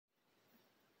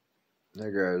Hey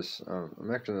guys, I'm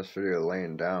making this video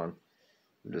laying down.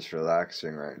 I'm just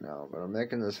relaxing right now, but I'm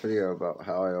making this video about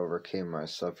how I overcame my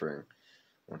suffering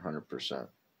 100%.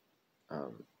 Let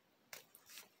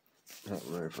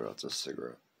me put out this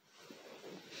cigarette.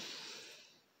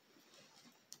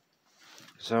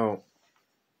 So,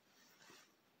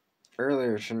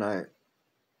 earlier tonight,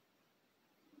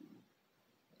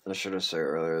 I should have said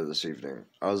earlier this evening,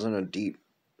 I was in a deep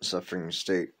suffering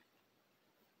state.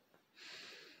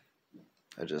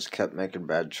 I just kept making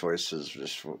bad choices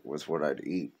just with what I'd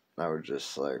eat. I would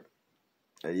just I'd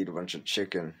eat a bunch of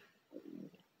chicken,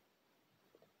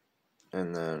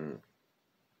 and then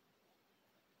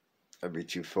I'd be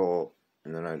too full,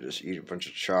 and then I'd just eat a bunch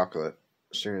of chocolate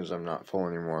as soon as I'm not full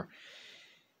anymore.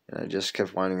 And I just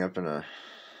kept winding up in a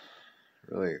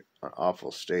really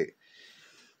awful state.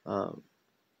 But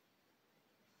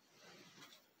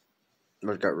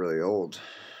it got really old,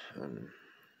 and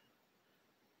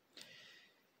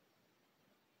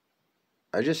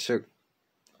I just took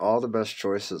all the best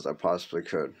choices I possibly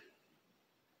could.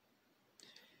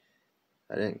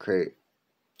 I didn't create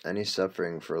any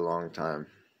suffering for a long time.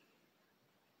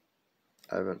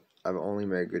 I've only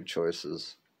made good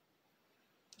choices.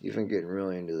 Even getting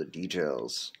really into the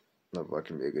details of what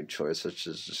can be a good choice, such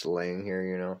as just laying here,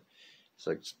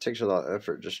 it takes a lot of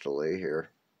effort just to lay here.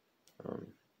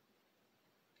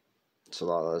 It's a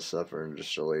lot less suffering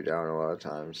just to lay down a lot of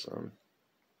times.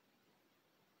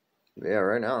 Yeah,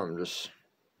 right now I'm just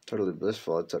totally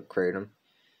blissful. I took kratom.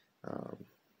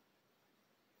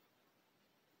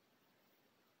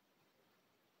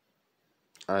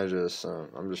 I'm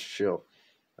just chill.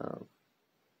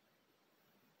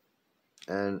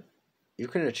 And you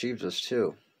can achieve this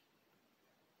too.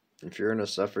 If you're in a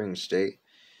suffering state,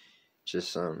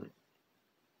 just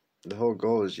the whole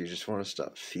goal is you just want to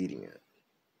stop feeding it.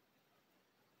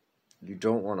 You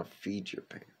don't want to feed your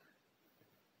pain.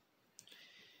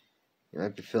 You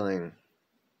might be feeling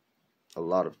a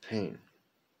lot of pain,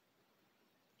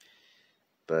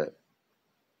 but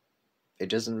it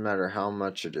doesn't matter how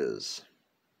much it is.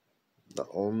 The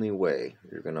only way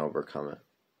you're going to overcome it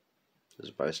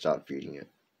is by stop feeding it.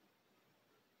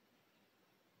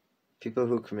 People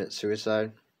who commit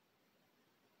suicide,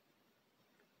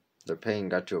 their pain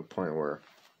got to a point where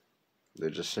they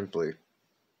just simply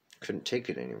couldn't take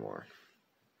it anymore.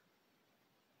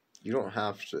 You don't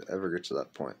have to ever get to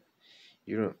that point.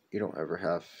 You don't ever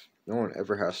have, no one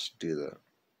ever has to do that.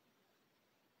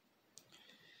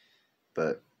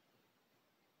 But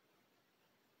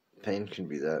pain can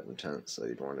be that intense that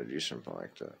you'd want to do something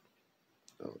like that.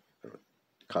 It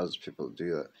causes people to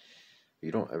do that.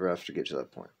 You don't ever have to get to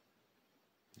that point.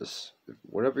 Just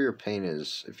whatever your pain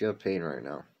is, if you have pain right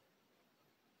now,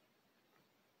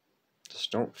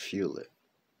 just don't fuel it.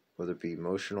 Whether it be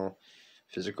emotional,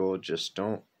 physical, just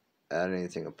don't add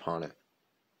anything upon it.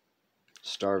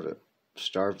 Starve it.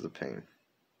 Starve the pain.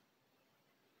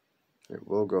 It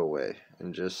will go away.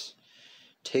 And just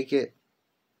take it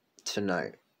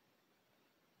tonight.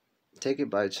 Take it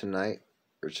by tonight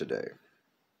or today.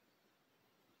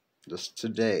 Just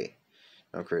today.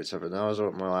 Don't create suffering. That was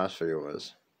what my last video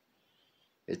was.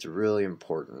 It's really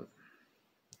important.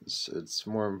 It's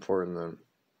more important than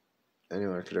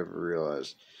anyone could ever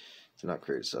realize to not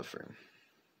create suffering.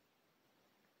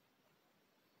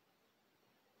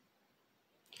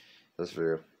 This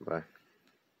video. Bye.